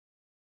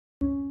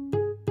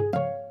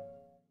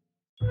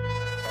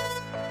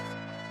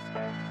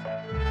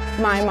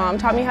My mom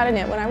taught me how to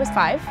knit when I was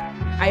 5.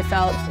 I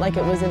felt like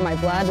it was in my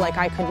blood, like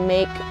I could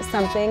make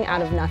something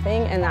out of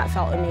nothing, and that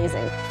felt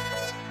amazing.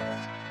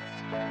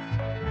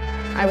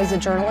 I was a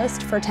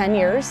journalist for 10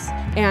 years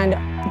and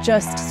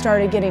just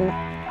started getting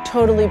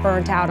totally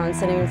burnt out on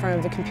sitting in front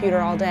of the computer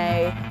all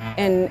day.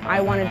 And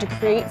I wanted to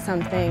create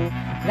something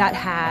that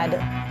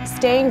had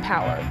staying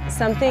power,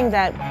 something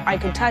that I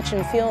could touch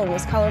and feel and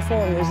was colorful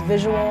and was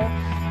visual.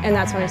 And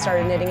that's when I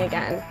started knitting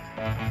again.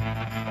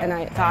 And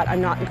I thought,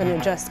 I'm not going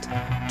to just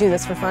do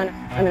this for fun.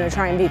 I'm going to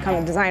try and become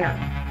a designer.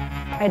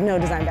 I had no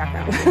design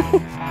background,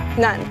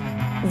 none,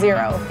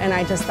 0. And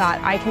I just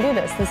thought, I can do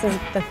this. This is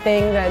the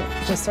thing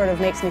that just sort of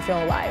makes me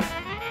feel alive.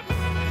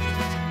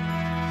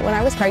 When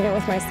I was pregnant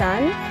with my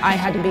son, I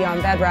had to be on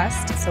bed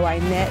rest, so I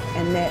knit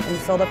and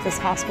filled up this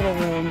hospital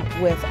room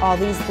with all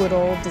these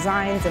little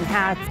designs and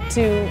hats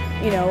to,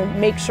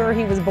 make sure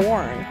he was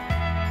born.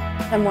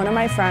 And one of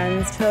my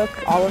friends took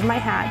all of my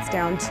hats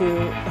down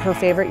to her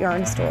favorite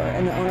yarn store,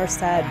 and the owner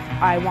said,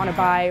 I want to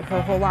buy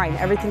her whole line,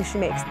 everything she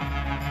makes.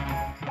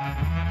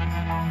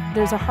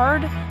 There's a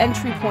hard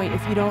entry point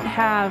if you don't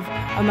have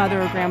a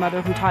mother or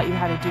grandmother who taught you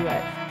how to do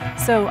it.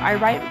 So I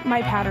write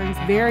my patterns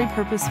very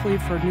purposefully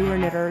for newer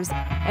knitters,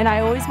 and I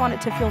always want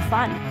it to feel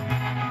fun.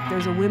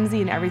 There's a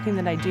whimsy in everything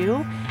that I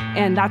do,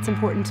 and that's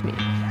important to me.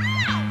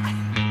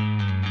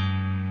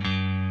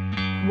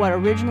 What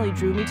originally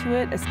drew me to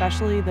it,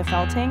 especially the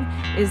felting,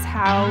 is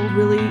how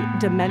really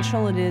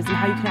dimensional it is and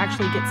how you can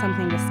actually get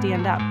something to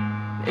stand up.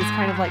 It's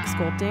kind of like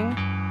sculpting.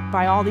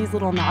 By all these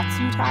little knots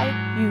you tie,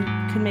 you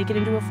can make it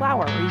into a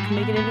flower or you can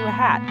make it into a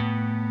hat.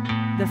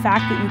 The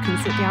fact that you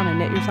can sit down and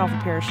knit yourself a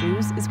pair of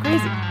shoes is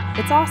crazy.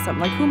 It's awesome.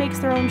 Like, who makes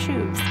their own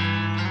shoes?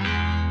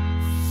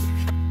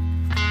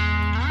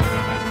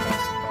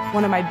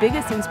 One of my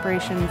biggest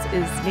inspirations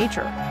is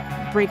nature.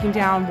 Breaking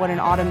down what an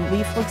autumn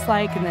leaf looks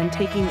like and then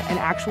taking an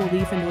actual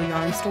leaf into a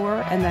yarn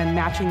store and then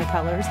matching the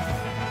colors.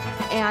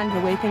 And the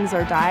way things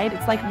are dyed,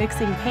 it's like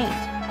mixing paint.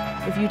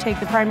 If you take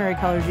the primary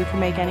colors, you can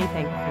make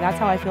anything. And that's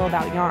how I feel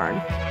about yarn.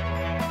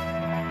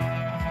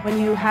 When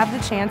you have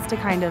the chance to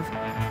kind of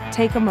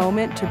take a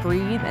moment to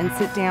breathe and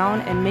sit down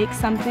and make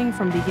something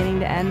from beginning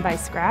to end by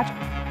scratch,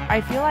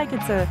 I feel like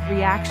it's a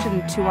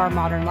reaction to our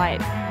modern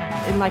life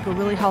in like a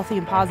really healthy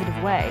and positive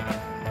way.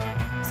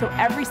 So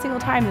every single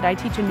time that I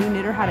teach a new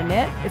knitter how to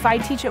knit, if I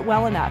teach it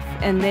well enough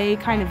and they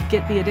kind of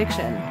get the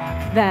addiction,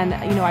 then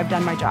I've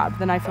done my job.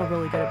 Then I feel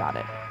really good about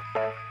it.